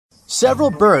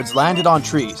Several birds landed on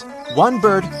trees, one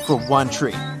bird for one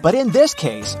tree. But in this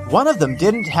case, one of them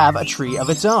didn't have a tree of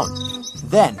its own.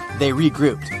 Then they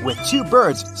regrouped, with two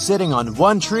birds sitting on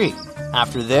one tree.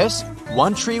 After this,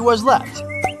 one tree was left.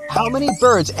 How many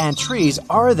birds and trees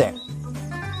are there?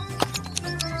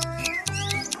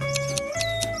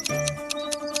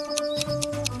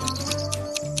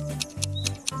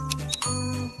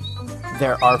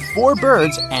 There are 4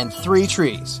 birds and 3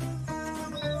 trees.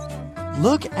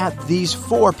 Look at these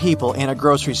 4 people in a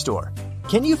grocery store.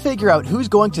 Can you figure out who's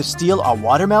going to steal a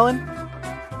watermelon?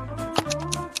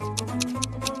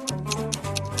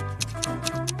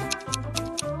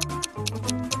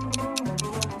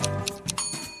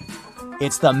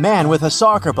 It's the man with a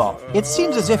soccer ball. It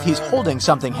seems as if he's holding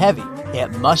something heavy.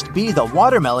 It must be the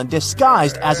watermelon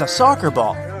disguised as a soccer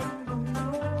ball.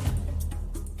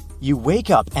 You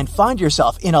wake up and find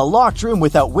yourself in a locked room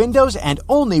without windows and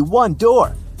only one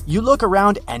door. You look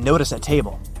around and notice a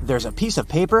table. There's a piece of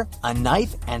paper, a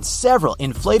knife, and several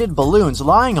inflated balloons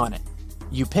lying on it.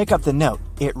 You pick up the note.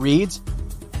 It reads,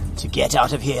 "To get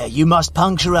out of here, you must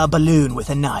puncture a balloon with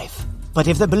a knife. But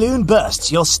if the balloon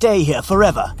bursts, you'll stay here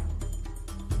forever."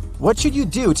 What should you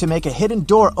do to make a hidden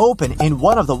door open in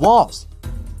one of the walls?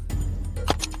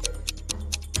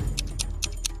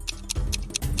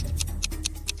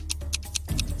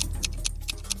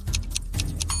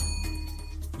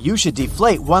 You should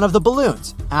deflate one of the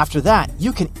balloons. After that,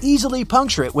 you can easily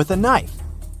puncture it with a knife.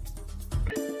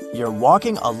 You're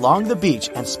walking along the beach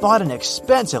and spot an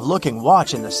expensive-looking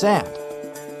watch in the sand.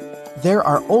 There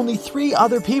are only 3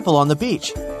 other people on the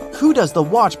beach. Who does the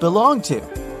watch belong to?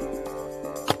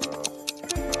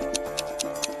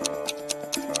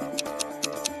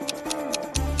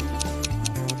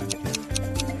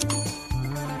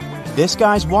 This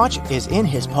guy's watch is in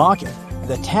his pocket.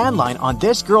 The tan line on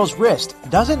this girl's wrist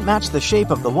doesn't match the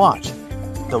shape of the watch.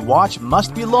 The watch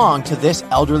must belong to this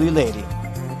elderly lady.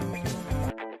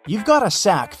 You've got a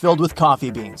sack filled with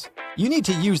coffee beans. You need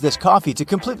to use this coffee to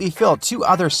completely fill 2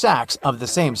 other sacks of the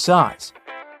same size.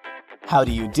 How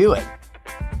do you do it?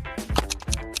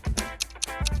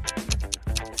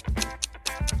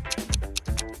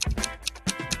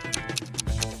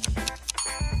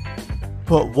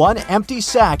 Put one empty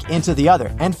sack into the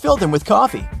other and fill them with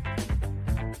coffee.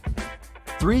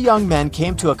 3 young men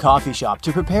came to a coffee shop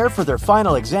to prepare for their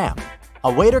final exam.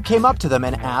 A waiter came up to them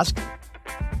and asked,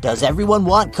 "Does everyone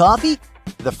want coffee?"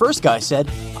 The first guy said,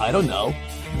 "I don't know."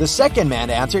 The second man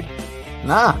answered,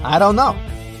 "Nah, I don't know."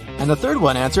 And the third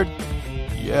one answered,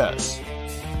 "Yes."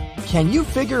 Can you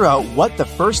figure out what the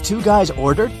first 2 guys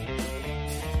ordered?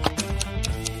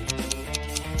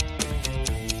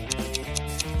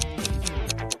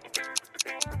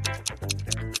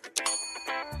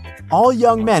 All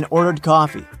young men ordered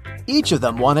coffee. Each of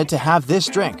them wanted to have this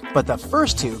drink, but the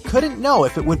first 2 couldn't know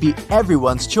if it would be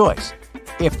everyone's choice.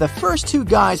 If the first 2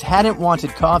 guys hadn't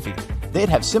wanted coffee, they'd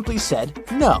have simply said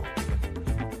no.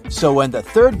 So when the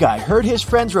third guy heard his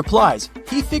friend's replies,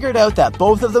 he figured out that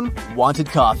both of them wanted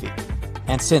coffee.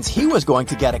 And since he was going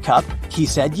to get a cup, he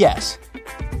said yes.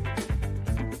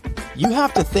 You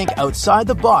have to think outside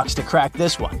the box to crack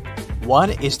this one.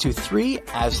 1 is to 3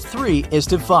 as 3 is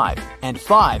to 5, and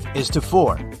 5 is to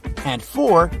 4. And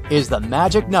 4 is the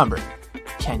magic number.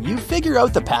 Can you figure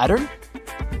out the pattern?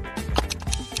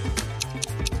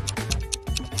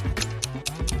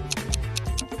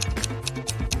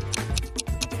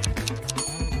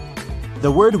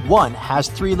 The word 1 has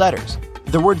 3 letters.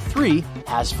 The word 3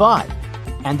 has 5.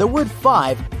 And the word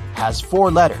 5 has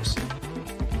 4 letters.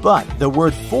 But the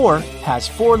word 4 has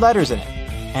 4 letters in it.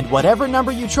 And whatever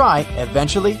number you try,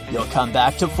 eventually you'll come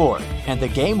back to 4, and the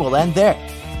game will end there.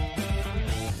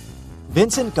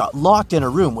 Vincent got locked in a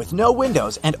room with no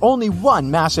windows and only one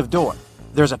massive door.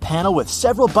 There's a panel with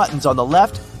several buttons on the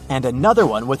left and another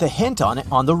one with a hint on it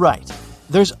on the right.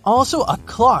 There's also a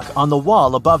clock on the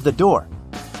wall above the door.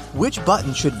 Which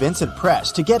button should Vincent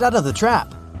press to get out of the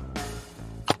trap?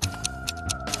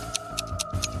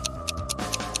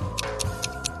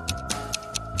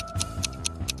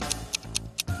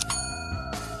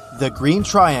 The green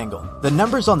triangle. The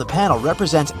numbers on the panel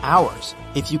represent hours.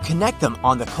 If you connect them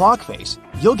on the clock face,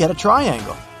 you'll get a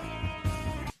triangle.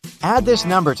 Add this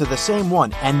number to the same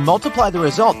one and multiply the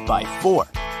result by 4.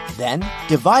 Then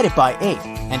divide it by 8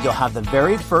 and you'll have the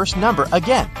very first number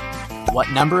again. What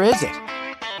number is it?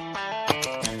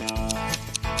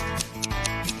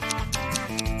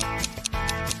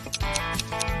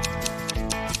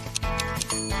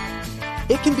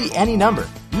 It can be any number.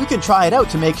 You can try it out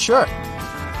to make sure.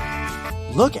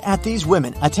 Look at these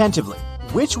women attentively.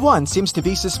 Which one seems to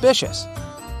be suspicious?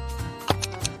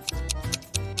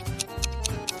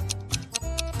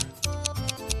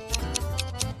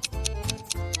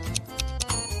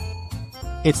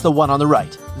 It's the one on the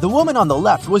right. The woman on the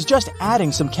left was just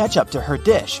adding some ketchup to her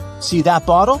dish. See that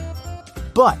bottle?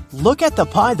 But look at the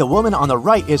pie the woman on the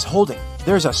right is holding.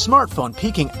 There's a smartphone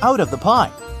peeking out of the pie.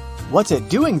 What's it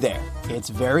doing there? It's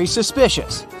very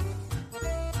suspicious.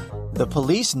 The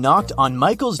police knocked on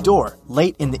Michael's door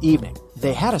late in the evening.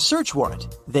 They had a search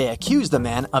warrant. They accused the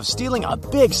man of stealing a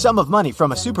big sum of money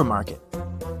from a supermarket.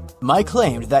 Mike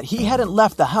claimed that he hadn't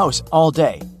left the house all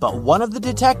day, but one of the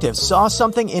detectives saw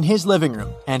something in his living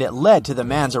room, and it led to the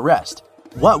man's arrest.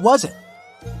 What was it?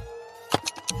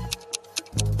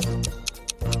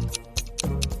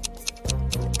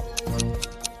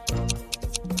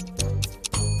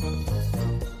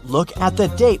 Look at the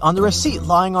date on the receipt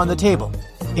lying on the table.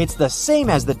 It's the same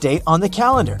as the date on the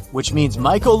calendar, which means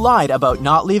Michael lied about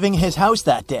not leaving his house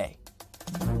that day.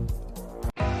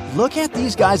 Look at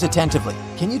these guys attentively.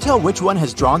 Can you tell which one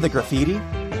has drawn the graffiti?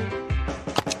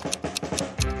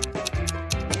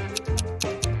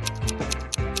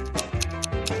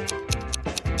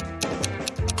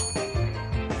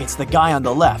 It's the guy on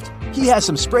the left. He has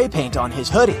some spray paint on his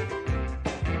hoodie.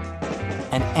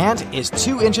 An ant is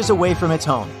 2 inches away from its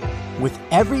home. With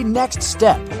every next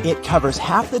step, it covers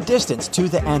half the distance to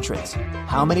the entrance.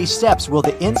 How many steps will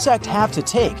the insect have to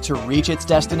take to reach its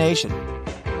destination?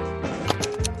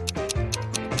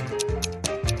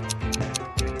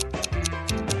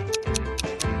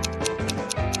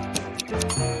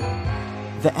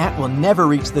 The ant will never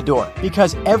reach the door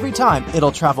because every time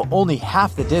it'll travel only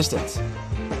half the distance.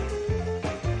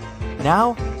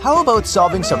 Now, how about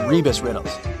solving some rebus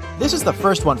riddles? This is the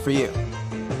first one for you.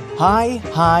 High,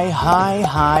 high, high,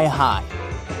 high, high.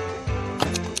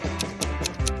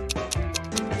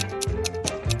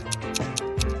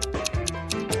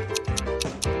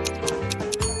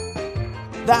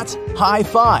 That's high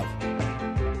five.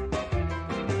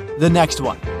 The next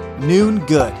one. Noon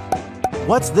good.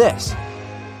 What's this?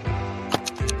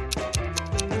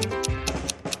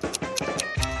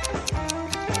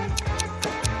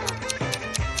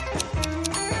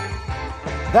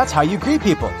 That's how you greet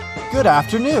people. Good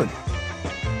afternoon.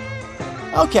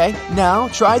 Okay, now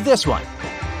try this one.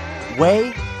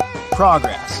 Way,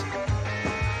 progress.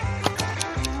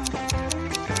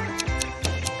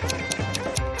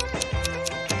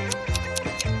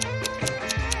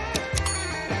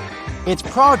 It's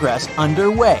progress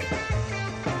underway.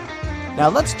 Now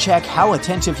let's check how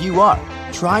attentive you are.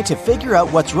 Try to figure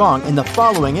out what's wrong in the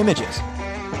following images.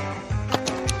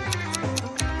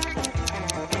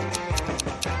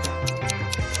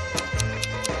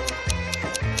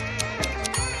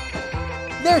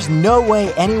 There's no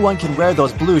way anyone can wear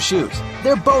those blue shoes.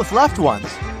 They're both left ones.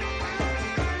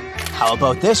 How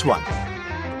about this one?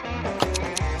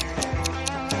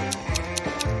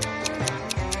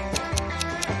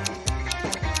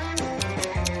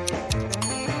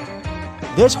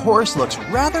 This horse looks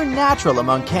rather natural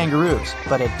among kangaroos,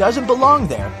 but it doesn't belong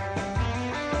there.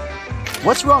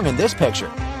 What's wrong in this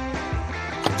picture?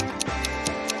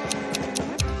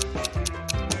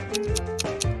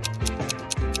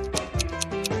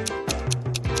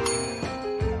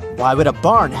 Why would a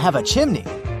barn have a chimney?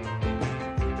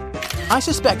 I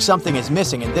suspect something is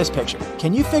missing in this picture.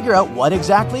 Can you figure out what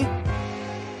exactly?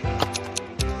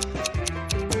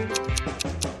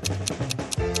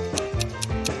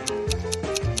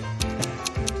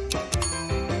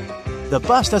 The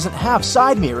bus doesn't have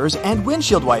side mirrors and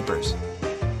windshield wipers.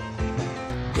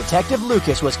 Detective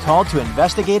Lucas was called to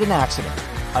investigate an accident.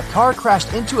 A car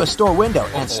crashed into a store window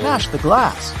and smashed the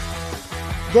glass.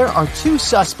 There are 2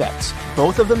 suspects.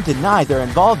 Both of them deny their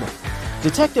involvement.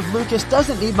 Detective Lucas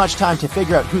doesn't need much time to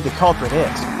figure out who the culprit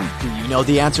is. Do you know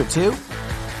the answer too?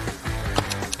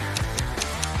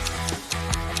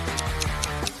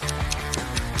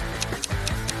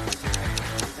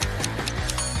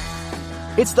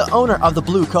 It's the owner of the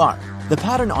blue car. The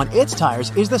pattern on its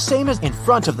tires is the same as in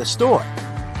front of the store.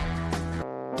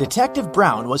 Detective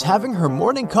Brown was having her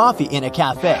morning coffee in a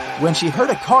cafe when she heard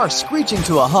a car screeching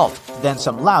to a halt, then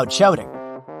some loud shouting.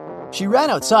 She ran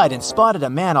outside and spotted a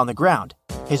man on the ground.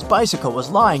 His bicycle was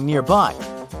lying nearby.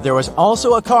 There was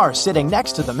also a car sitting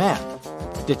next to the man.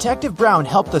 Detective Brown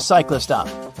helped the cyclist up.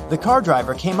 The car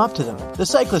driver came up to them. The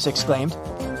cyclist exclaimed,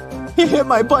 "He hit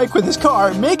my bike with his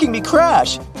car, making me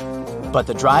crash." But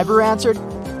the driver answered,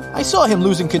 "I saw him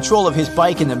losing control of his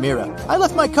bike in the mirror. I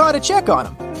left my car to check on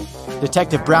him."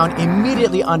 Detective Brown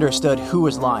immediately understood who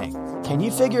was lying. Can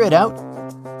you figure it out?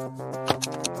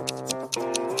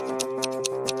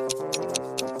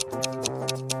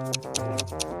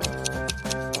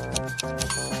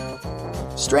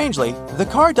 Strangely, the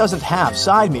car doesn't have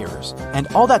side mirrors. and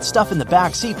all that stuff in the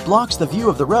back seat blocks the view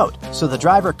of the road, so the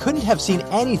driver couldn't have seen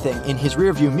anything in his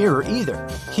rearview mirror either.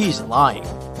 He's lying.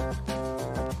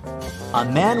 A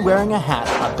man wearing a hat,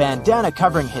 a bandana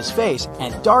covering his face,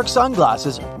 and dark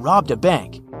sunglasses robbed a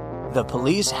bank. The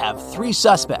police have 3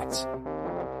 suspects.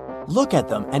 Look at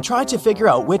them and try to figure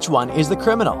out which one is the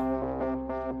criminal.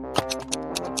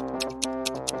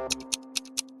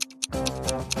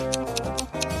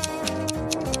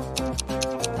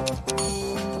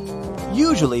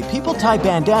 Usually, people tie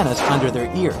bandanas under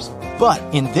their ears, but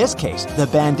in this case, the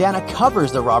bandana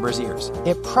covers the robber's ears.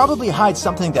 It probably hides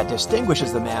something that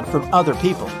distinguishes the man from other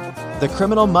people. The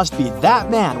criminal must be that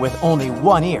man with only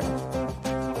one ear.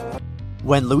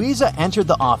 When Louisa entered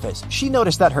the office, she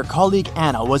noticed that her colleague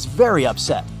Anna was very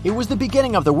upset. It was the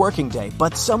beginning of the working day,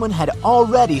 but someone had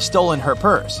already stolen her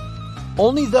purse.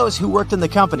 Only those who worked in the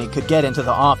company could get into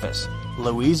the office.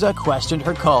 Louisa questioned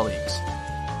her colleagues.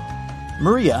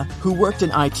 Maria, who worked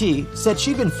in IT, said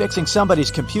she'd been fixing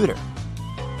somebody's computer.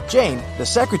 Jane, the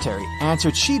secretary,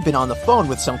 answered she'd been on the phone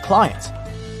with some clients.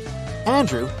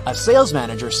 Andrew, a sales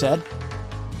manager, said,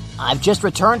 "I've just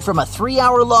returned from a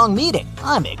 3-hour-long meeting.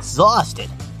 I'm exhausted."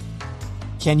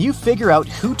 Can you figure out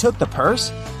who took the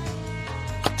purse?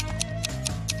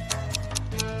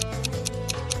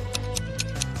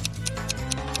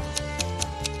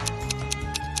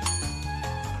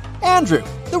 Andrew,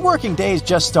 the working day's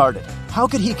just started. How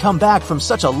could he come back from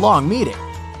such a long meeting?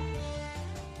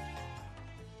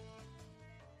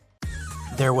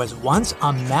 There was once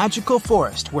a magical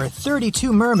forest where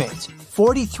 32 mermaids,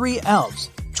 43 elves,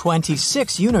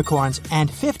 26 unicorns,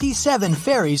 and 57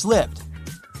 fairies lived.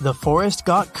 The forest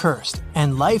got cursed,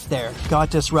 and life there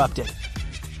got disrupted.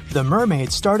 The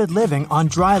mermaids started living on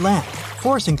dry land,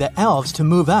 forcing the elves to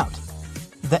move out.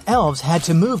 The elves had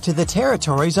to move to the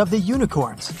territories of the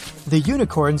unicorns. The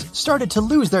unicorns started to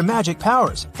lose their magic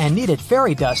powers and needed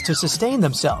fairy dust to sustain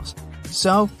themselves.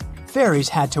 So, fairies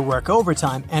had to work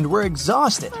overtime and were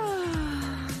exhausted.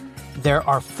 There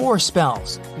are 4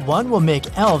 spells. One will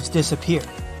make elves disappear.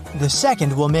 The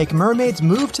second will make mermaids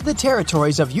move to the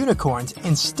territories of unicorns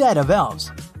instead of elves.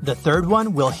 The third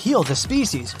one will heal the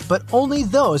species, but only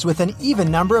those with an even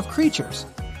number of creatures.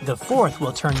 The fourth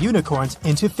will turn unicorns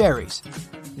into fairies.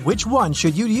 Which one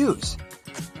should you use?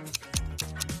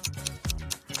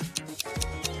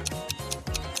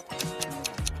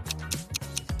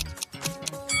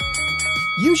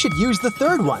 You should use the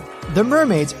third one. The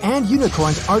mermaids and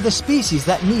unicorns are the species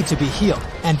that need to be healed,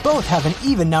 and both have an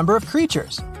even number of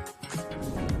creatures.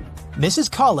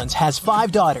 Mrs. Collins has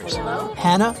 5 daughters: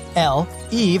 Hannah, Elle,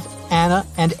 Eve, Anna,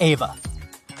 and Ava.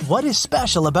 What is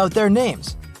special about their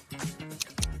names?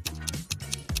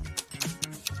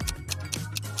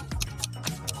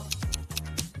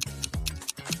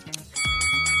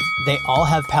 They all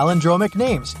have palindromic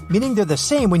names, meaning they're the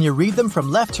same when you read them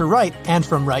from left to right and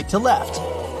from right to left.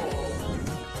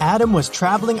 Adam was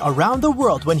traveling around the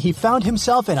world when he found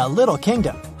himself in a little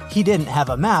kingdom. He didn't have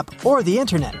a map or the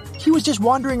internet. He was just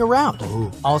wandering around.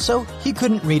 Also, he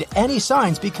couldn't read any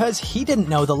signs because he didn't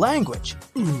know the language.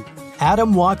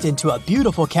 Adam walked into a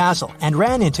beautiful castle and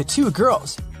ran into 2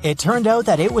 girls. It turned out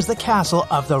that it was the castle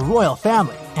of the royal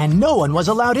family, and no one was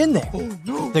allowed in there.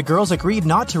 The girls agreed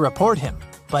not to report him,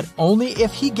 but only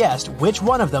if he guessed which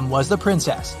one of them was the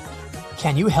princess.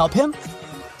 Can you help him?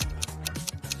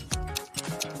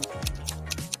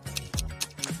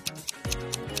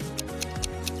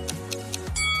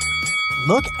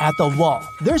 Look at the wall.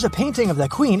 There's a painting of the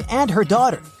queen and her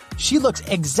daughter. She looks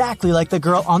exactly like the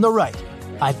girl on the right.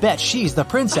 I bet she's the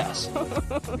princess.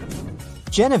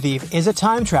 Genevieve is a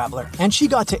time traveler, and she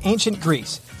got to ancient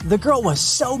Greece. The girl was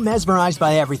so mesmerized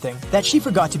by everything that she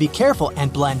forgot to be careful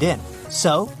and blend in.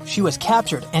 So, she was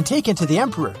captured and taken to the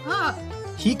emperor.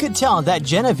 He could tell that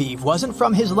Genevieve wasn't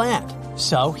from his land,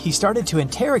 so he started to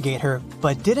interrogate her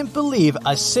but didn't believe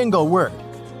a single word.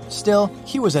 Still,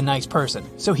 he was a nice person,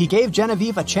 so he gave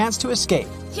Genevieve a chance to escape.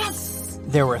 Yes!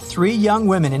 There were 3 young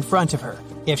women in front of her.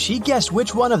 If she guessed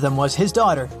which one of them was his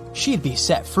daughter, she'd be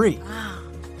set free.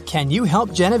 Can you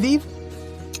help Genevieve?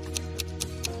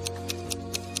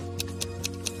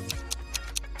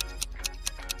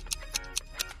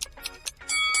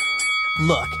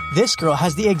 Look, this girl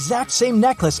has the exact same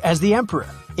necklace as the emperor.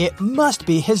 It must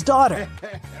be his daughter.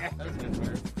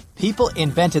 People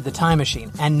invented the time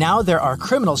machine, and now there are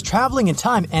criminals traveling in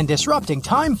time and disrupting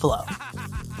time flow.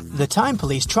 The time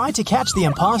police tried to catch the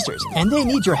imposters, and they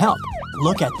need your help.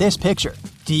 Look at this picture.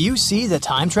 Do you see the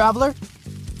time traveler?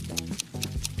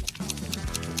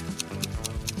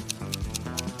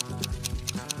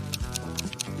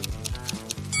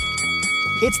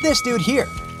 It's this dude here.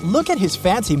 Look at his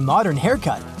fancy modern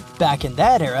haircut. Back in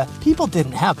that era, people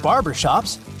didn't have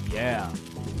barbershops. Yeah.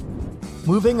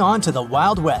 Moving on to the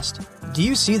Wild West. Do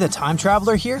you see the time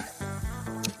traveler here?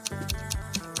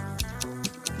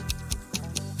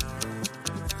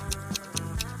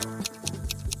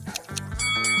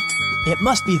 It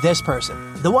must be this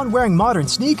person, the one wearing modern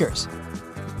sneakers.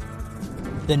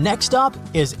 The next stop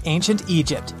is ancient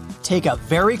Egypt. Take a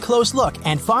very close look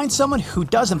and find someone who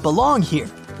doesn't belong here.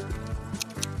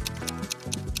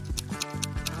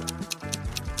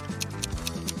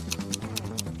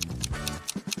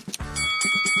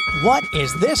 What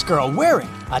is this girl wearing?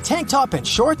 A tank top and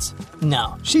shorts?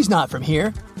 No, she's not from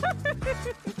here.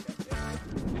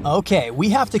 Okay, we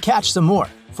have to catch some more.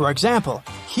 For example,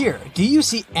 here, do you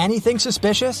see anything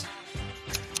suspicious?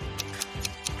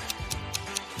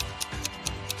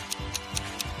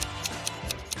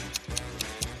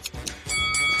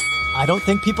 I don't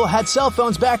think people had cell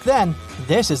phones back then.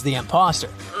 This is the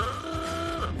imposter.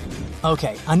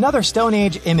 Okay, another Stone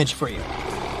Age image for you.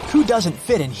 Who doesn't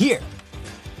fit in here?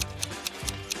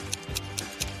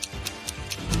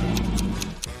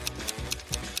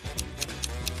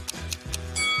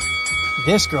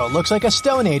 This girl looks like a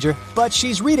Stone Ager, but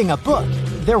she's reading a book.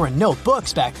 There were no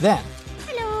books back then.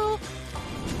 Hello.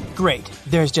 Great,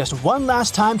 there's just one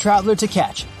last time traveler to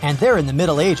catch, and they're in the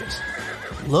Middle Ages.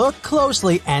 Look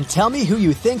closely and tell me who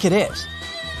you think it is.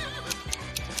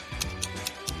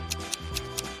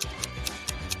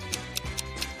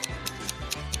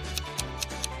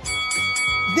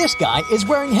 This guy is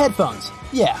wearing headphones.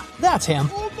 Yeah, that's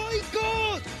him. Oh my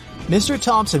god! Mr.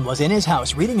 Thompson was in his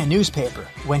house reading a newspaper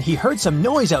when he heard some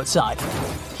noise outside.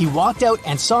 He walked out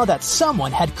and saw that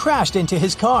someone had crashed into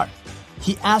his car.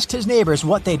 He asked his neighbors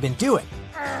what they'd been doing.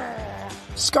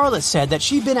 Scarlett said that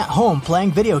she'd been at home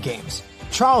playing video games.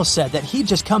 Charles said that he'd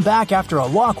just come back after a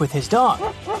walk with his dog.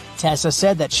 Tessa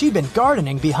said that she'd been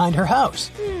gardening behind her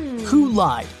house. Who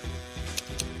lied?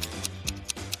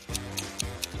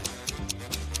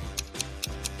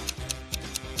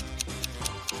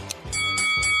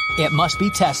 It must be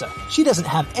Tessa. She doesn't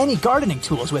have any gardening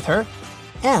tools with her.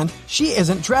 And she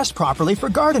isn't dressed properly for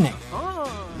gardening.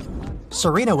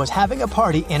 Serena was having a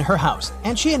party in her house,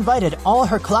 and she invited all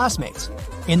her classmates.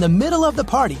 In the middle of the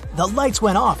party, the lights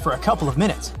went off for a couple of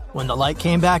minutes. When the light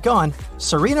came back on,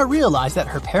 Serena realized that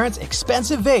her parents'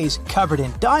 expensive vase covered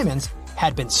in diamonds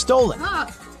had been stolen.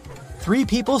 3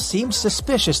 people seemed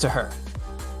suspicious to her.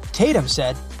 Tatum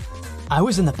said, "I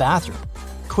was in the bathroom."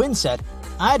 Quinn said,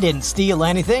 "I didn't steal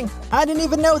anything. I didn't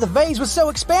even know the vase was so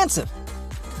expensive."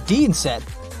 Dean said,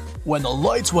 "When the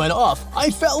lights went off, I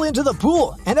fell into the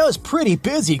pool, and I was pretty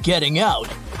busy getting out."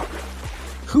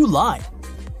 Who lied?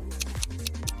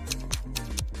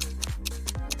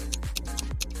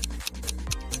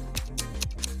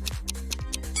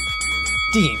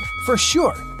 Dean, for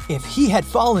sure. If he had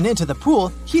fallen into the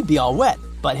pool, he'd be all wet,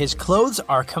 but his clothes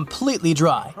are completely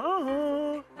dry.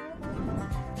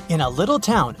 In a little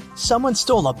town, someone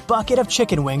stole a bucket of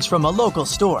chicken wings from a local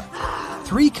store.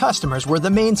 3 customers were the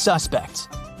main suspects.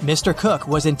 Mr. Cook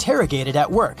was interrogated at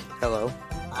work. Hello.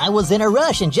 "I was in a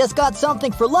rush and just got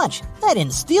something for lunch. I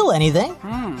didn't steal anything."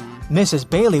 Mrs.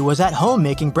 Bailey was at home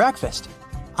making breakfast.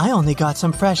 "I only got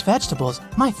some fresh vegetables.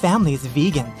 My family is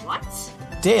vegan." What?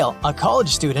 Dale, a college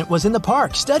student, was in the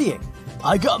park studying.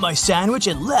 "I got my sandwich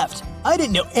and left. I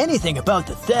didn't know anything about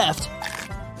the theft."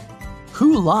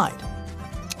 Who lied?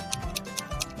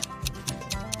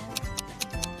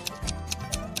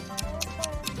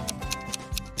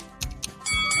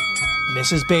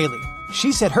 Mrs. Bailey.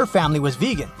 She said her family was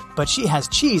vegan, but she has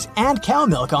cheese and cow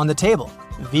milk on the table.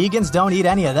 Vegans don't eat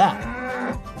any of that.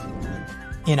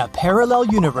 In a parallel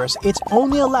universe, it's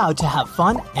only allowed to have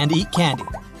fun and eat candy.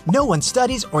 No one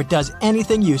studies or does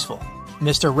anything useful.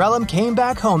 Mr. Relham came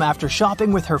back home after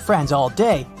shopping with her friends all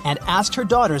day and asked her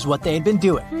daughters what they had been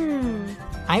doing.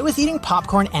 "I was eating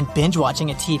popcorn and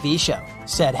binge-watching a TV show,"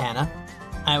 said Hannah.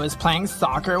 "I was playing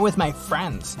soccer with my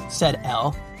friends," said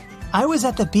Elle. "I was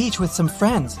at the beach with some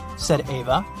friends," said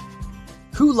Ava.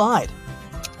 Who lied?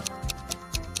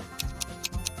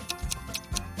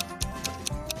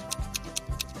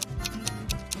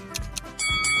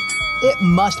 It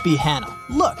must be Hannah.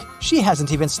 Look, she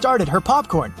hasn't even started her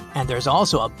popcorn, and there's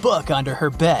also a book under her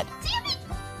bed.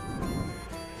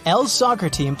 Elle's soccer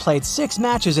team played 6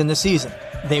 matches in the season.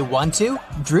 They won 2,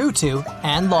 drew 2,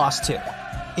 and lost 2.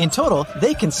 In total,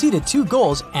 they conceded 2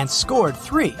 goals and scored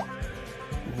 3.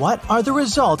 What are the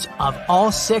results of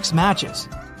all 6 matches?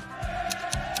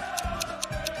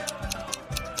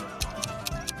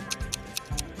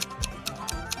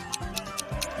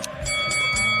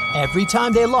 Every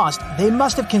time they lost, they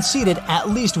must have conceded at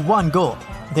least 1 goal.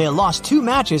 They lost 2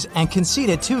 matches and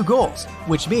conceded 2 goals,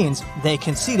 which means they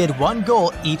conceded 1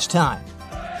 goal each time.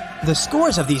 The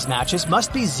scores of these matches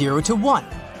must be 0-1.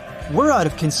 We're out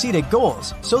of conceded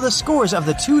goals, so the scores of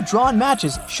the 2 drawn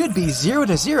matches should be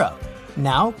 0-0.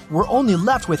 Now, we're only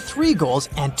left with 3 goals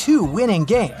and 2 winning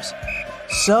games.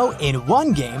 So, in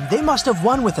one game, they must have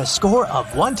won with a score of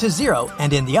 1-0,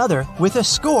 and in the other, with a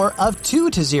score of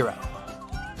 2-0.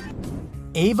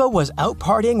 Ava was out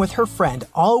partying with her friend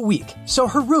all week, so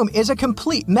her room is a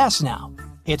complete mess now.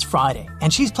 It's Friday,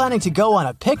 and she's planning to go on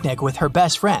a picnic with her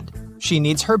best friend. She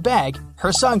needs her bag,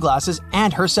 her sunglasses,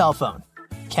 and her cell phone.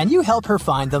 Can you help her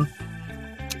find them?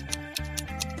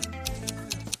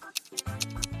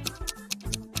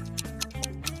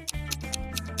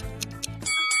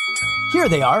 Here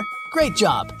they are. Great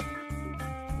job.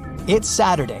 It's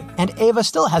Saturday, and Ava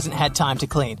still hasn't had time to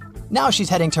clean. Now she's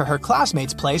heading to her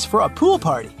classmate's place for a pool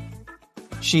party.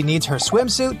 She needs her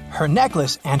swimsuit, her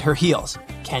necklace, and her heels.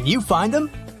 Can you find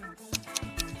them?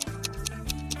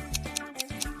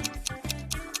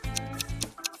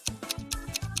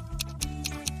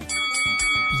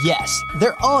 Yes,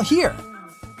 they're all here.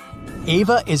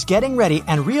 Ava is getting ready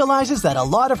and realizes that a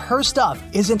lot of her stuff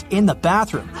isn't in the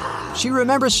bathroom. She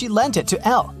remembers she lent it to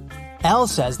Elle. Elle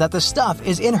says that the stuff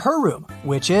is in her room,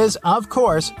 which is, of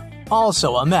course,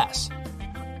 also a mess.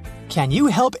 Can you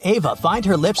help Ava find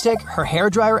her lipstick, her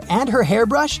hairdryer, and her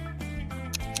hairbrush?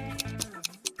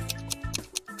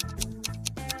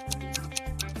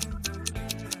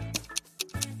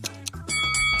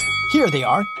 Here they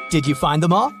are. Did you find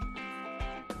them all?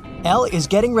 Elle is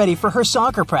getting ready for her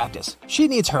soccer practice. She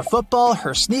needs her football,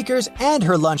 her sneakers, and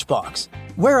her lunchbox.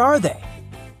 Where are they?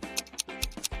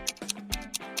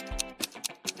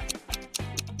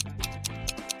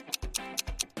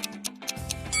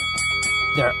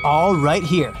 They're all right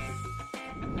here.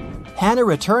 Hannah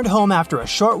returned home after a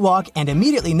short walk and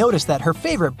immediately noticed that her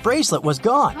favorite bracelet was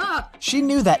gone. She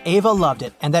knew that Ava loved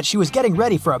it and that she was getting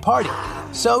ready for a party,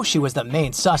 so she was the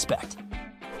main suspect.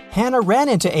 Hannah ran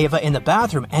into Ava in the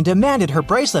bathroom and demanded her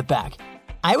bracelet back.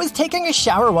 I was taking a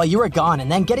shower while you were gone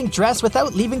and then getting dressed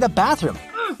without leaving the bathroom.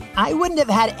 I wouldn't have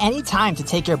had any time to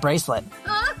take your bracelet.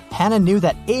 Hannah knew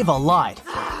that Ava lied.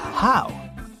 How?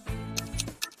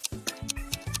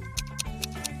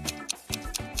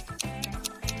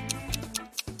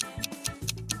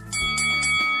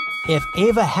 If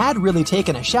Ava had really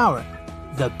taken a shower,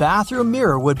 the bathroom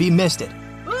mirror would be misted.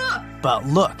 But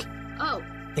look,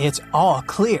 it's all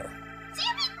clear.